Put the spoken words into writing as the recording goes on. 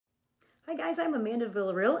Hi guys, I'm Amanda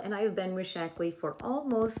Villarreal and I have been with Shaklee for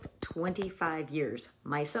almost 25 years.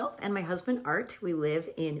 Myself and my husband Art, we live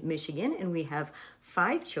in Michigan and we have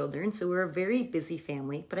 5 children, so we're a very busy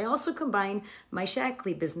family. But I also combine my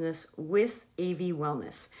Shaklee business with AV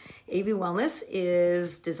Wellness. AV Wellness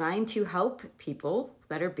is designed to help people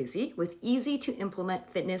that are busy with easy to implement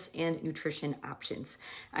fitness and nutrition options.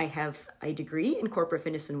 I have a degree in corporate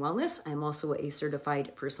fitness and wellness. I'm also a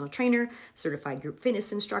certified personal trainer, certified group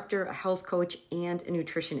fitness instructor, a health coach, and a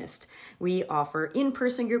nutritionist. We offer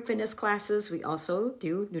in-person group fitness classes. We also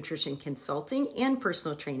do nutrition consulting and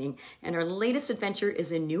personal training. And our latest adventure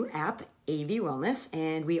is a new app, AV Wellness,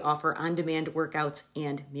 and we offer on-demand workouts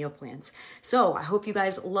and meal plans. So I hope you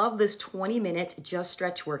guys love this 20-minute Just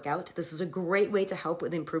Stretch workout. This is a great way to help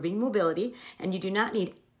with improving mobility, and you do not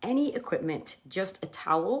need any equipment, just a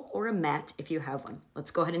towel or a mat if you have one.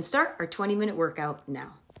 Let's go ahead and start our 20-minute workout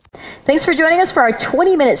now. Thanks for joining us for our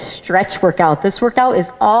 20-minute stretch workout. This workout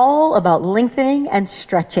is all about lengthening and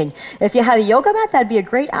stretching. If you have a yoga mat, that'd be a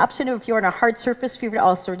great option. If you're on a hard surface, feel free to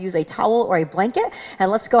also use a towel or a blanket.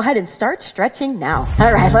 And let's go ahead and start stretching now.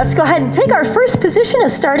 All right, let's go ahead and take our first position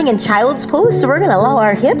of starting in child's pose. So we're going to allow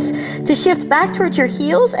our hips to shift back towards your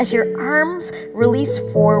heels as your arms release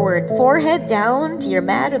forward. Forehead down to your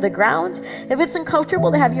mat or the ground. If it's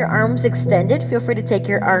uncomfortable to have your arms extended, feel free to take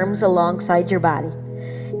your arms alongside your body.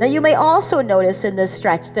 Now you may also notice in this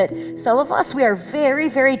stretch that some of us, we are very,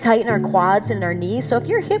 very tight in our quads and our knees. So if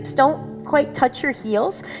your hips don't quite touch your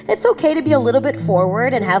heels, it's okay to be a little bit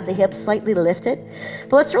forward and have the hips slightly lifted.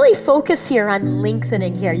 But let's really focus here on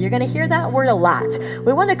lengthening here. You're going to hear that word a lot.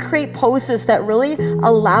 We want to create poses that really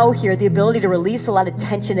allow here the ability to release a lot of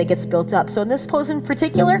tension that gets built up. So in this pose in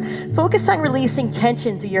particular, focus on releasing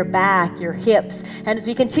tension through your back, your hips. And as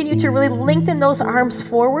we continue to really lengthen those arms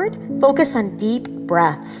forward, focus on deep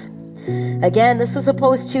breaths. Again, this is a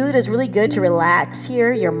pose too that is really good to relax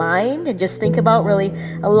here your mind and just think about really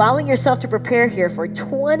allowing yourself to prepare here for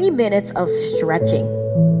 20 minutes of stretching.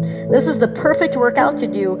 This is the perfect workout to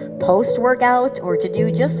do post-workout or to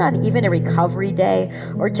do just on even a recovery day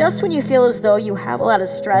or just when you feel as though you have a lot of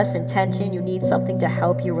stress and tension, you need something to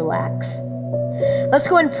help you relax. Let's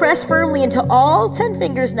go and press firmly into all 10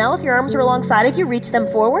 fingers now. If your arms are alongside, if you reach them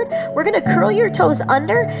forward, we're going to curl your toes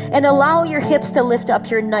under and allow your hips to lift up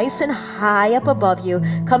here nice and high up above you,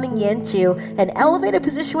 coming into an elevated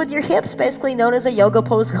position with your hips, basically known as a yoga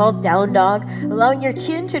pose called down dog, allowing your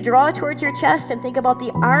chin to draw towards your chest and think about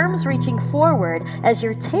the arms reaching forward as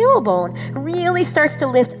your tailbone really starts to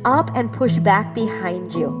lift up and push back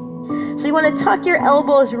behind you. So you want to tuck your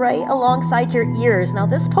elbows right alongside your ears. Now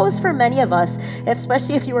this pose for many of us,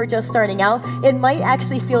 especially if you were just starting out, it might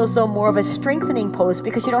actually feel as though more of a strengthening pose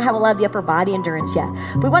because you don't have a lot of the upper body endurance yet.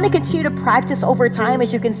 We want to continue to practice over time.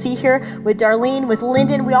 As you can see here with Darlene, with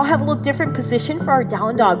Lyndon, we all have a little different position for our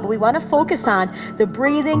down dog, but we want to focus on the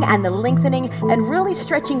breathing and the lengthening and really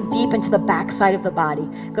stretching deep into the back side of the body.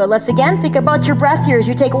 Good. Let's again think about your breath here as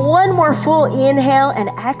you take one more full inhale and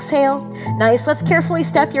exhale. Nice. Let's carefully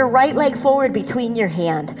step your right leg forward between your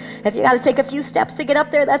hand. If you got to take a few steps to get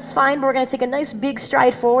up there, that's fine. But we're going to take a nice big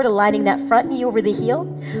stride forward, aligning that front knee over the heel.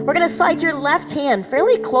 We're going to slide your left hand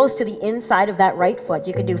fairly close to the inside of that right foot.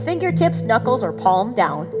 You can do fingertips, knuckles, or palm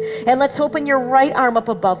down. And let's open your right arm up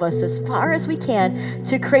above us as far as we can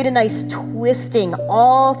to create a nice twisting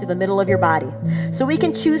all through the middle of your body. So we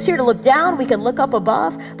can choose here to look down, we can look up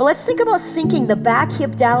above, but let's think about sinking the back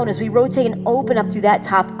hip down as we rotate and open up through that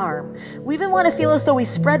top arm. We even want to feel as though we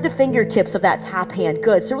spread the fingertips of that top hand.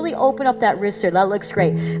 Good. So really open up that wrist here. That looks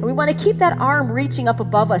great. And we want to keep that arm reaching up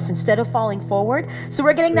above us instead of falling forward. So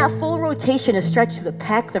we're getting that full rotation to stretch to the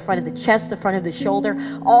pec, the front of the chest, the front of the shoulder,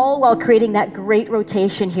 all while creating that great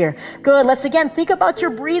rotation here. Good. Let's again think about your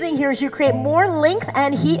breathing here as you create more length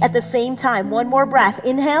and heat at the same time. One more breath.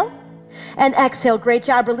 Inhale. And exhale. Great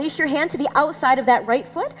job. Release your hand to the outside of that right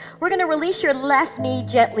foot. We're going to release your left knee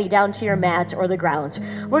gently down to your mat or the ground.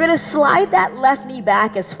 We're going to slide that left knee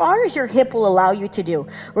back as far as your hip will allow you to do.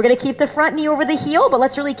 We're going to keep the front knee over the heel, but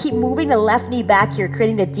let's really keep moving the left knee back here,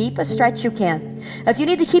 creating the deepest stretch you can. If you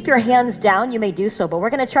need to keep your hands down, you may do so, but we're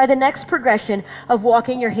going to try the next progression of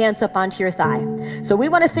walking your hands up onto your thigh. So we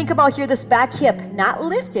want to think about here this back hip, not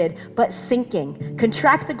lifted, but sinking.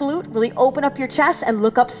 Contract the glute, really open up your chest and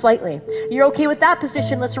look up slightly. You're okay with that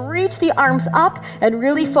position? Let's reach the arms up and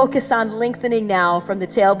really focus on lengthening now from the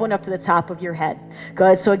tailbone up to the top of your head.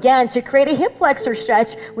 Good. So again, to create a hip flexor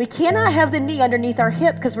stretch, we cannot have the knee underneath our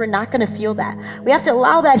hip because we're not going to feel that. We have to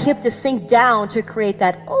allow that hip to sink down to create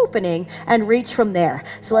that opening and reach reach from there.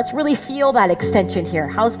 So let's really feel that extension here.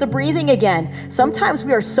 How's the breathing again? Sometimes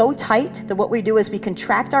we are so tight that what we do is we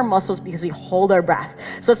contract our muscles because we hold our breath.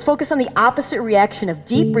 So let's focus on the opposite reaction of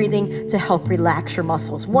deep breathing to help relax your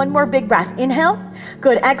muscles. One more big breath. Inhale.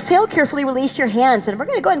 Good. Exhale. Carefully release your hands. And we're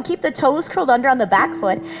going to go ahead and keep the toes curled under on the back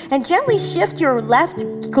foot and gently shift your left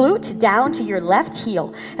glute down to your left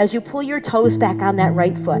heel as you pull your toes back on that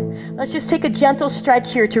right foot. Let's just take a gentle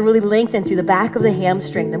stretch here to really lengthen through the back of the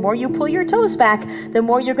hamstring. The more you pull your toes back, the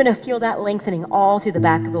more you're going to feel that lengthening all through the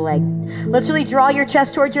back of the leg. Let's really draw your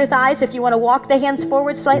chest towards your thighs. If you want to walk the hands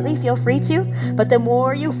forward slightly, feel free to. But the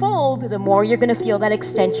more you fold, the more you're going to feel that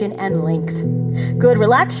extension and length. Good.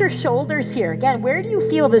 Relax your shoulders here. Again, where do you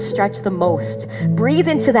feel this stretch the most? Breathe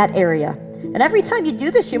into that area. And every time you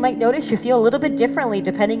do this, you might notice you feel a little bit differently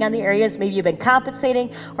depending on the areas maybe you've been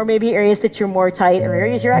compensating, or maybe areas that you're more tight, or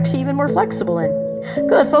areas you're actually even more flexible in.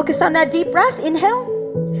 Good. Focus on that deep breath. Inhale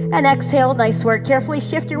and exhale. Nice work. Carefully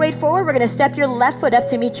shift your weight forward. We're going to step your left foot up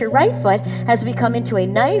to meet your right foot as we come into a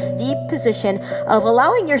nice deep position of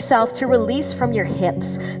allowing yourself to release from your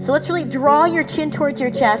hips. So let's really draw your chin towards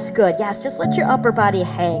your chest. Good. Yes, just let your upper body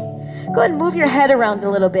hang. Go ahead and move your head around a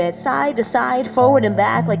little bit, side to side, forward and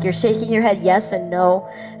back, like you're shaking your head yes and no.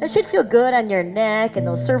 That should feel good on your neck and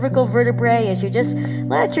those cervical vertebrae as you just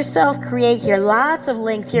let yourself create here. Lots of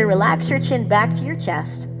length here. Relax your chin back to your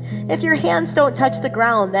chest. If your hands don't touch the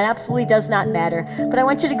ground, that absolutely does not matter. But I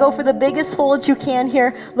want you to go for the biggest fold you can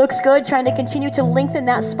here. Looks good. Trying to continue to lengthen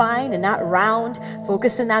that spine and not round.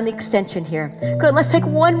 Focusing on the extension here. Good. Let's take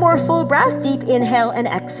one more full breath. Deep inhale and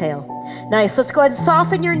exhale. Nice. Let's go ahead and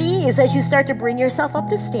soften your knees as you start to bring yourself up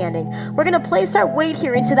to standing. We're going to place our weight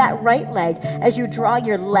here into that right leg as you draw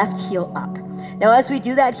your left heel up. Now, as we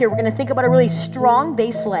do that here, we're going to think about a really strong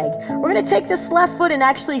base leg. We're going to take this left foot and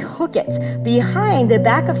actually hook it behind the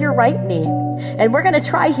back of your right knee. And we're going to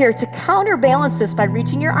try here to counterbalance this by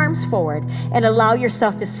reaching your arms forward and allow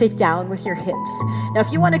yourself to sit down with your hips. Now,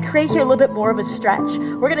 if you want to create here a little bit more of a stretch,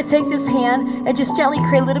 we're going to take this hand and just gently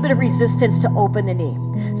create a little bit of resistance to open the knee.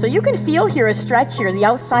 So you can feel here a stretch here, the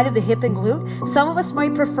outside of the hip and glute. Some of us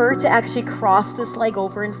might prefer to actually cross this leg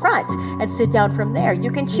over in front and sit down from there.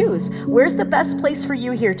 You can choose. Where's the best place for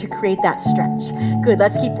you here to create that stretch? Good.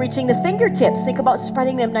 Let's keep reaching the fingertips. Think about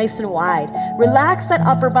spreading them nice and wide. Relax that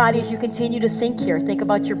upper body as you continue to sink here. Think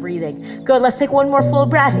about your breathing. Good. Let's take one more full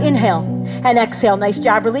breath. Inhale and exhale. Nice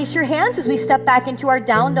job. Release your hands as we step back into our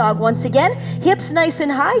down dog once again. Hips nice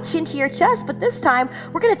and high, chin to your chest. But this time,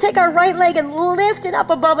 we're going to take our right leg and lift it up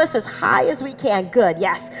above us as high as we can. Good.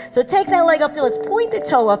 Yes. So take that leg up there. Let's point the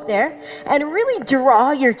toe up there and really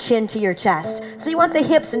draw your chin to your chest. So you want the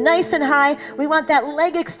hips nice and high. We want that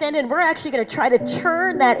leg extended. We're actually going to try to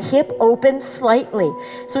turn that hip open slightly.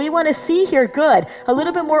 So we want to see here. Good. A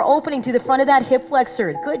little bit more opening to the front of that hip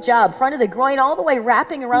flexor. Good job. Front of the groin all the way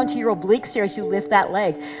wrapping around to your obliques here as you lift that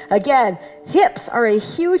leg. Again, hips are a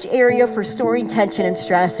huge area for storing tension and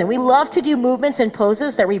stress, and we love to do movements and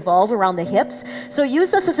poses that revolve around the hips. So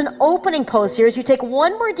use this as an opening pose here as you take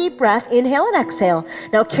one more deep breath. Inhale and exhale.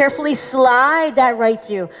 Now carefully slide that right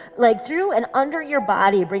leg through and under your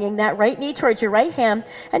body, bringing that right knee towards your right hand,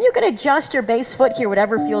 and you can adjust your base foot here,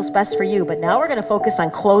 whatever feels best for you. But now we're going to focus on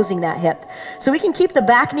closing that hip. So we can keep the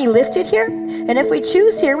back knee lifted here, and if we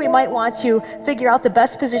choose here, we might want to figure out the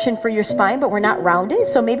best position for your spine, but we're not rounded.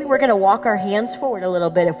 So maybe we're going to walk our hands forward a little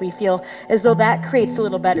bit if we feel as though that creates a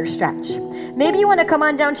little better stretch. Maybe you want to come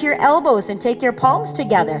on down to your elbows and take your palms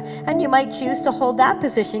together, and you might choose to hold that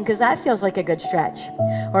position because that feels like a good stretch.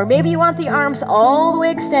 Or maybe you want the arms all the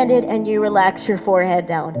way extended and you relax your forehead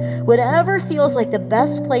down. Whatever feels like the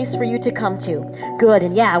best place for you to come to. Good.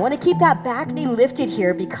 And yeah, I want to keep that back knee lifted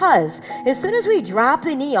here because as soon as we drop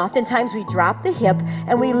the knee, oftentimes we drop the hip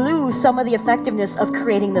and we lose some of the effectiveness of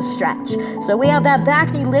creating the stretch. So we have that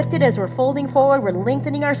back knee lifted as we're folding forward, we're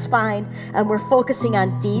lengthening our spine, and we're focusing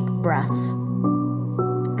on deep breaths.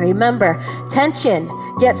 Remember, tension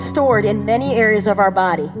gets stored in many areas of our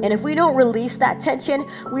body. And if we don't release that tension,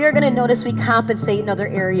 we are going to notice we compensate in other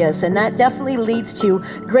areas. And that definitely leads to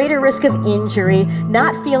greater risk of injury,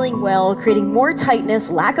 not feeling well, creating more tightness,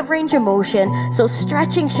 lack of range of motion. So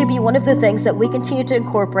stretching should be one of the things that we continue to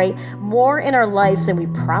incorporate more in our lives than we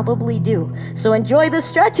probably do. So enjoy the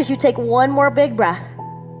stretch as you take one more big breath.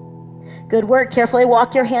 Good work. Carefully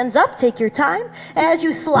walk your hands up. Take your time as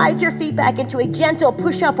you slide your feet back into a gentle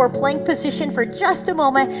push-up or plank position for just a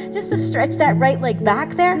moment, just to stretch that right leg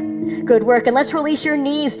back there. Good work. And let's release your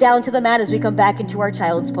knees down to the mat as we come back into our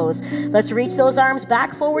child's pose. Let's reach those arms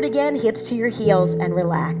back forward again, hips to your heels, and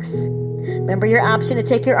relax. Remember your option to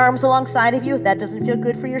take your arms alongside of you if that doesn't feel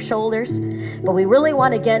good for your shoulders. But we really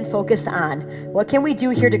want to, again, focus on what can we do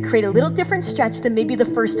here to create a little different stretch than maybe the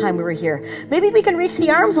first time we were here. Maybe we can reach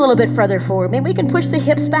the arms a little bit further forward. Maybe we can push the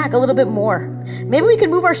hips back a little bit more. Maybe we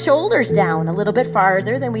can move our shoulders down a little bit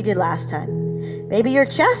farther than we did last time. Maybe your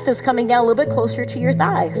chest is coming down a little bit closer to your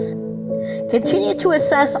thighs. Continue to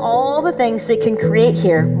assess all the things that can create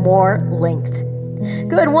here more length.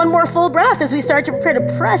 Good. One more full breath as we start to prepare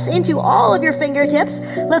to press into all of your fingertips.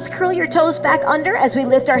 Let's curl your toes back under as we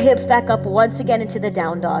lift our hips back up once again into the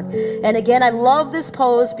down dog. And again, I love this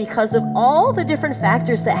pose because of all the different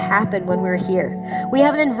factors that happen when we're here. We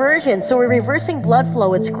have an inversion, so we're reversing blood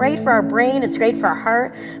flow. It's great for our brain. It's great for our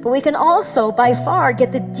heart. But we can also, by far,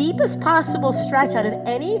 get the deepest possible stretch out of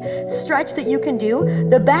any stretch that you can do.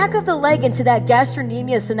 The back of the leg into that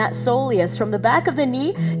gastrocnemius and that soleus, from the back of the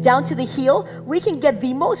knee down to the heel, we can get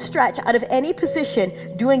the most stretch out of any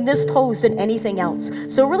position doing this pose than anything else.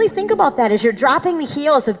 So really think about that as you're dropping the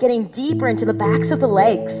heels of getting deeper into the backs of the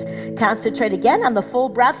legs. Concentrate again on the full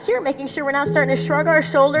breaths here, making sure we're not starting to shrug our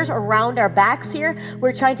shoulders around our backs here.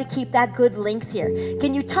 We're trying to keep that good length here.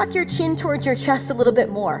 Can you tuck your chin towards your chest a little bit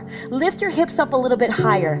more? Lift your hips up a little bit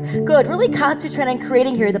higher. Good. Really concentrate on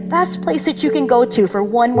creating here the best place that you can go to for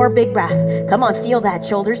one more big breath. Come on, feel that.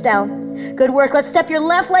 Shoulders down. Good work. Let's step your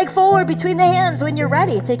left leg forward between the hands when you're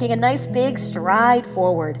ready, taking a nice big stride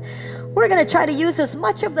forward. We're going to try to use as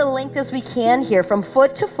much of the length as we can here from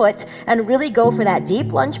foot to foot and really go for that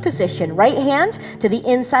deep lunge position. Right hand to the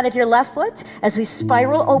inside of your left foot as we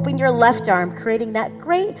spiral open your left arm, creating that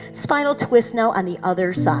great spinal twist now on the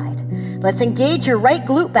other side. Let's engage your right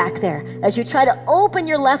glute back there. As you try to open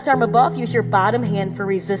your left arm above, use your bottom hand for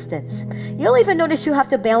resistance. You'll even notice you have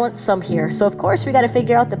to balance some here. So of course we got to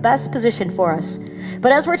figure out the best position for us.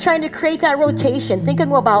 But as we're trying to create that rotation,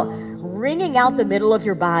 thinking about wringing out the middle of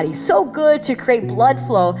your body. So good to create blood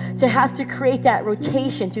flow, to have to create that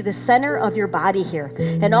rotation through the center of your body here.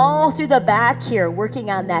 And all through the back here,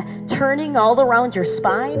 working on that, turning all around your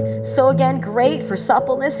spine. So again, great for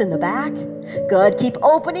suppleness in the back. Good. Keep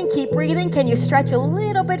opening, keep breathing. Can you stretch a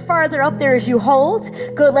little bit farther up there as you hold?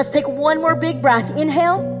 Good. Let's take one more big breath.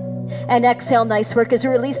 Inhale. And exhale. Nice work. As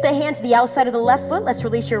you release the hand to the outside of the left foot, let's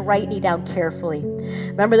release your right knee down carefully.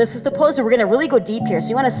 Remember, this is the pose where we're going to really go deep here. So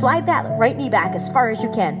you want to slide that right knee back as far as you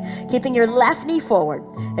can, keeping your left knee forward.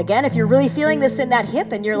 Again, if you're really feeling this in that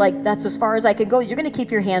hip and you're like, that's as far as I can go, you're going to keep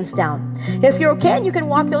your hands down. If you're okay and you can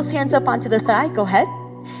walk those hands up onto the thigh, go ahead.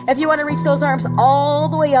 If you want to reach those arms all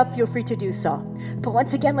the way up, feel free to do so. But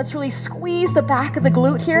once again, let's really squeeze the back of the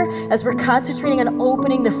glute here as we're concentrating on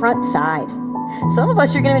opening the front side. Some of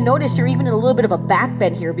us, you're going to notice you're even in a little bit of a back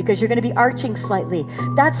bend here because you're going to be arching slightly.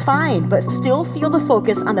 That's fine, but still feel the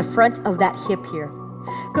focus on the front of that hip here.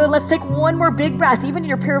 Good. Let's take one more big breath, even in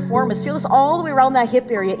your piriformis. Feel this all the way around that hip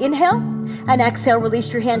area. Inhale and exhale.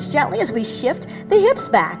 Release your hands gently as we shift the hips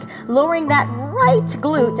back, lowering that right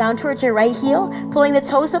glute down towards your right heel, pulling the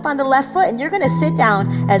toes up on the left foot, and you're going to sit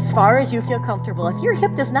down as far as you feel comfortable. If your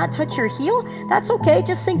hip does not touch your heel, that's okay.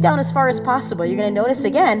 Just sink down as far as possible. You're going to notice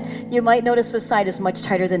again, you might notice this side is much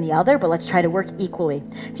tighter than the other, but let's try to work equally.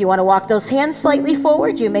 If you want to walk those hands slightly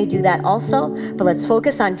forward, you may do that also, but let's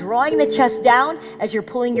focus on drawing the chest down as you're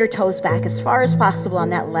pulling your toes back as far as possible on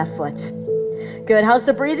that left foot. Good. How's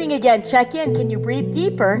the breathing again? Check in. Can you breathe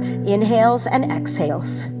deeper? Inhales and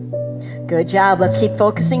exhales. Good job. Let's keep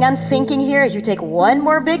focusing on sinking here as you take one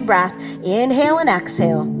more big breath. Inhale and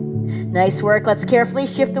exhale. Nice work. Let's carefully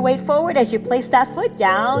shift the weight forward as you place that foot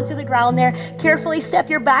down to the ground there. Carefully step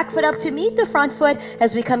your back foot up to meet the front foot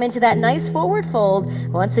as we come into that nice forward fold.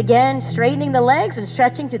 Once again, straightening the legs and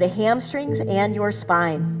stretching through the hamstrings and your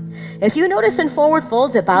spine. If you notice in forward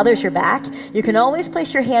folds it bothers your back, you can always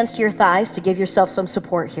place your hands to your thighs to give yourself some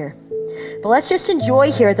support here. But let's just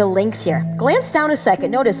enjoy here the length here. Glance down a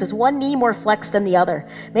second. Notice, is one knee more flexed than the other?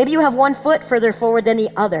 Maybe you have one foot further forward than the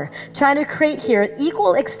other. Trying to create here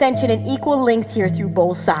equal extension and equal length here through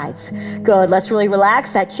both sides. Good. Let's really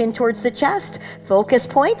relax that chin towards the chest. Focus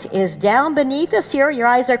point is down beneath us here. Your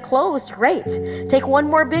eyes are closed. Great. Take one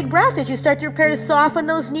more big breath as you start to prepare to soften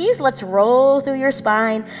those knees. Let's roll through your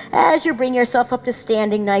spine as you bring yourself up to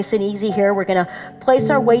standing nice and easy here. We're going to place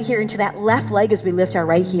our weight here into that left leg as we lift our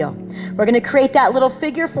right heel. We're going to create that little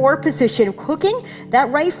figure four position, hooking that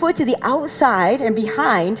right foot to the outside and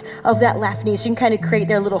behind of that left knee. So you can kind of create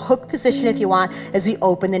their little hook position if you want as we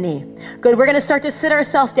open the knee. Good. We're going to start to sit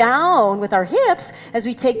ourselves down with our hips as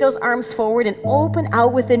we take those arms forward and open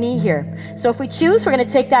out with the knee here. So if we choose, we're going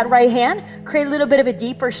to take that right hand, create a little bit of a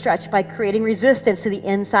deeper stretch by creating resistance to the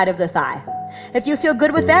inside of the thigh. If you feel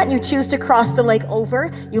good with that and you choose to cross the leg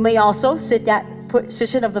over, you may also sit that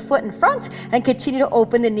position of the foot in front and continue to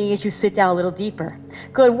open the knee as you sit down a little deeper.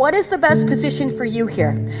 Good. What is the best position for you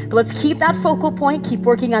here? But let's keep that focal point. Keep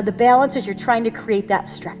working on the balance as you're trying to create that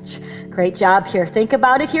stretch. Great job here. Think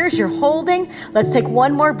about it here as you're holding. Let's take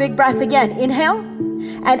one more big breath again. Inhale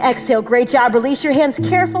and exhale. Great job. Release your hands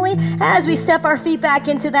carefully as we step our feet back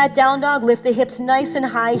into that down dog. Lift the hips nice and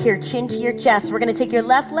high here, chin to your chest. We're going to take your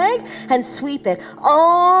left leg and sweep it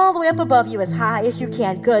all the way up above you as high as you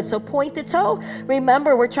can. Good. So point the toe.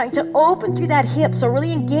 Remember, we're trying to open through that hip, so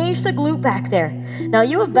really engage the glute back there. Now,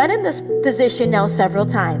 you have been in this position now several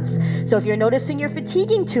times. So if you're noticing you're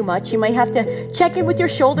fatiguing too much, you might have to check in with your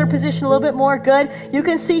shoulder position a little bit more. Good. You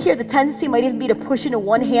can see here the tendency might even be to push into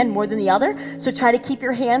one hand more than the other. So try to keep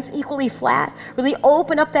your hands equally flat. Really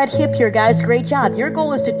open up that hip here, guys. Great job. Your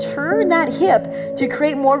goal is to turn that hip to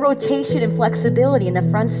create more rotation and flexibility in the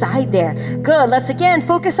front side there. Good. Let's again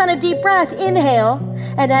focus on a deep breath. Inhale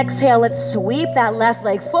and exhale. Let's sweep that left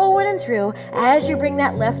leg forward and through. As you bring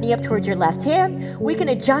that left knee up towards your left hand, we can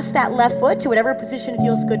adjust that left foot to whatever position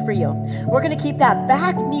feels good for you. We're going to keep that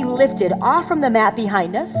back knee lifted off from the mat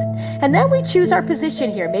behind us. And then we choose our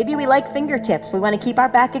position here. Maybe we like fingertips. We want to keep our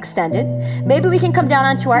back extended. Maybe we can come down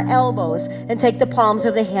onto our elbows and take the palms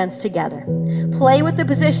of the hands together. Play with the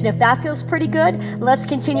position. If that feels pretty good, let's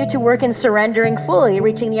continue to work in surrendering fully,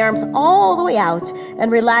 reaching the arms all the way out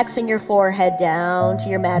and relaxing your forehead down to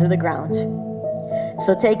your mat or the ground.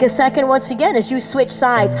 So take a second once again as you switch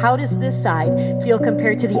sides. How does this side feel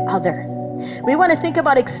compared to the other? We want to think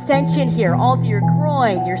about extension here, all through your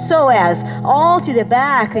groin, your psoas, all through the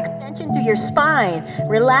back, extension through your spine,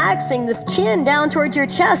 relaxing the chin down towards your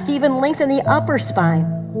chest, even lengthen the upper spine.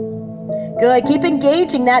 Good. Keep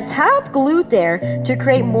engaging that top glute there to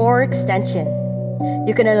create more extension.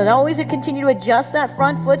 You can, as always, continue to adjust that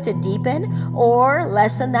front foot to deepen or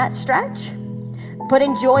lessen that stretch. But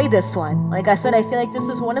enjoy this one. Like I said, I feel like this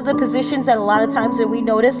is one of the positions that a lot of times that we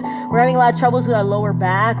notice we're having a lot of troubles with our lower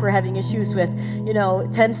back. We're having issues with,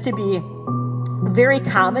 it tends to be very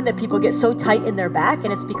common that people get so tight in their back,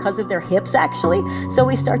 and it's because of their hips actually. So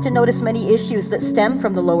we start to notice many issues that stem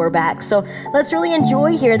from the lower back. So let's really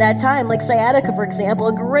enjoy here that time. Like sciatica, for example,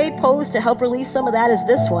 a great pose to help release some of that is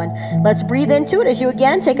this one. Let's breathe into it as you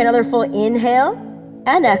again take another full inhale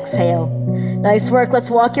and exhale. Nice work. Let's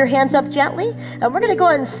walk your hands up gently. And we're going to go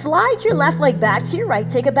ahead and slide your left leg back to your right.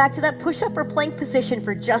 Take it back to that push-up or plank position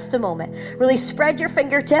for just a moment. Really spread your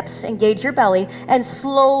fingertips, engage your belly, and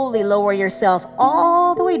slowly lower yourself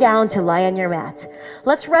all the way down to lie on your mat.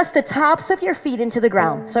 Let's rest the tops of your feet into the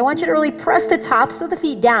ground. So I want you to really press the tops of the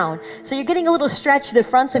feet down so you're getting a little stretch to the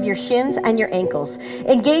fronts of your shins and your ankles.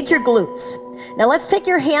 Engage your glutes. Now let's take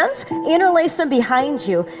your hands, interlace them behind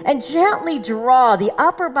you, and gently draw the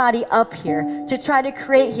upper body up here to try to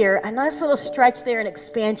create here a nice little stretch there and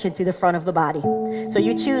expansion through the front of the body. So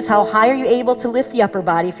you choose how high are you able to lift the upper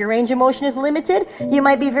body. If your range of motion is limited, you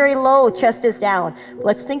might be very low, chest is down.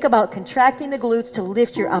 Let's think about contracting the glutes to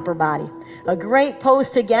lift your upper body. A great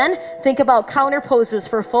pose to, again, think about counter poses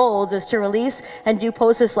for folds is to release and do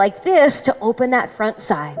poses like this to open that front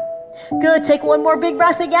side. Good. Take one more big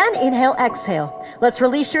breath again. Inhale, exhale. Let's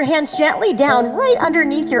release your hands gently down right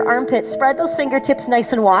underneath your armpits. Spread those fingertips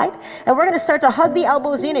nice and wide. And we're going to start to hug the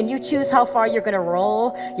elbows in, and you choose how far you're going to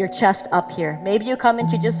roll your chest up here. Maybe you come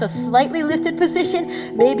into just a slightly lifted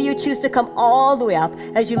position. Maybe you choose to come all the way up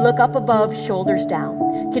as you look up above, shoulders down.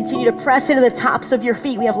 Continue to press into the tops of your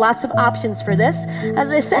feet. We have lots of options for this.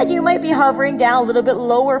 As I said, you might be hovering down a little bit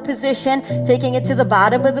lower position, taking it to the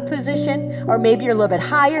bottom of the position, or maybe you're a little bit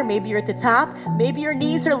higher, maybe you're at the top, maybe your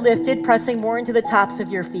knees are lifted, pressing more into the tops of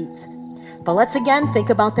your feet. But let's again think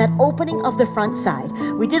about that opening of the front side.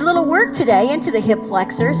 We did a little work today into the hip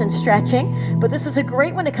flexors and stretching, but this is a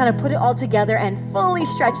great one to kind of put it all together and fully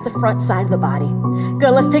stretch the front side of the body.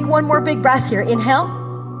 Good, let's take one more big breath here. Inhale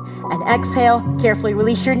and exhale. Carefully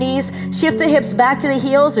release your knees. Shift the hips back to the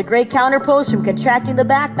heels. A great counter pose from contracting the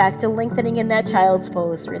back to lengthening in that child's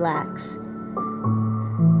pose. Relax.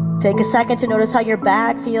 Take a second to notice how your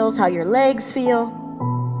back feels, how your legs feel.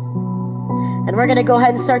 And we're going to go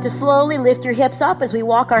ahead and start to slowly lift your hips up as we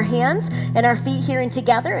walk our hands and our feet here and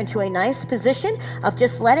together into a nice position of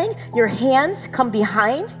just letting your hands come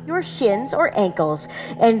behind your shins or ankles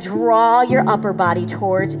and draw your upper body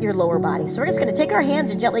towards your lower body. So we're just going to take our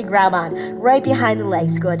hands and gently grab on right behind the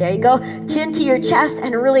legs. Good. There you go. Chin to your chest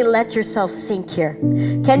and really let yourself sink here.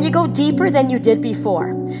 Can you go deeper than you did before?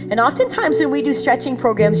 And oftentimes when we do stretching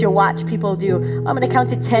programs, you'll watch people do, I'm going to count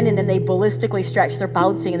to 10, and then they ballistically stretch. They're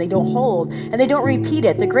bouncing and they don't hold. and they don't repeat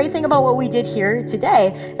it. The great thing about what we did here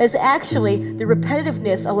today is actually the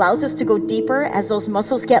repetitiveness allows us to go deeper. As those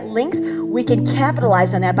muscles get length, we can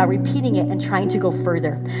capitalize on that by repeating it and trying to go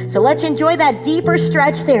further. So let's enjoy that deeper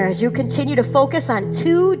stretch there as you continue to focus on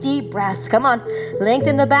 2 deep breaths. Come on,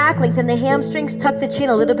 lengthen the back, lengthen the hamstrings, tuck the chin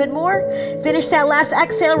a little bit more. Finish that last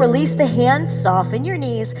exhale, release the hands, soften your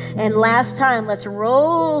knees, and last time, let's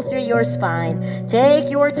roll through your spine. Take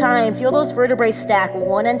your time, feel those vertebrae stack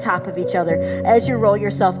one on top of each other as you roll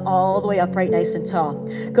yourself all the way upright, nice and tall.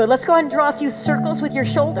 Good, let's go ahead and draw a few circles with your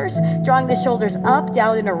shoulders, drawing the shoulders up,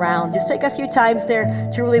 down, and around. Just take a few times there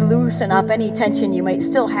to really loosen up any tension you might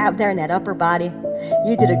still have there in that upper body.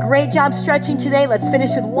 You did a great job stretching today. Let's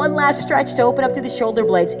finish with one last stretch to open up to the shoulder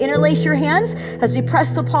blades. Interlace your hands as we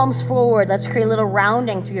press the palms forward. Let's create a little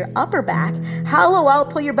rounding through your upper back. Hollow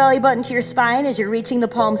out, pull your belly button to your spine as you're reaching the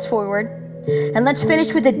palms forward. And let's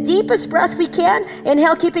finish with the deepest breath we can.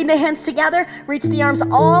 Inhale, keeping the hands together. Reach the arms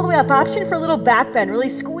all the way up. Option for a little back bend. Really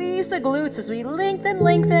squeeze the glutes as we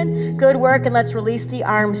lengthen. Good work. And let's release the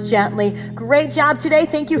arms gently. Great job today.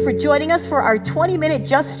 Thank you for joining us for our 20-minute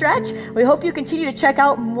Just Stretch. We hope you continue to check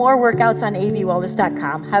out more workouts on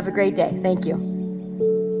avwellness.com. Have a great day. Thank you.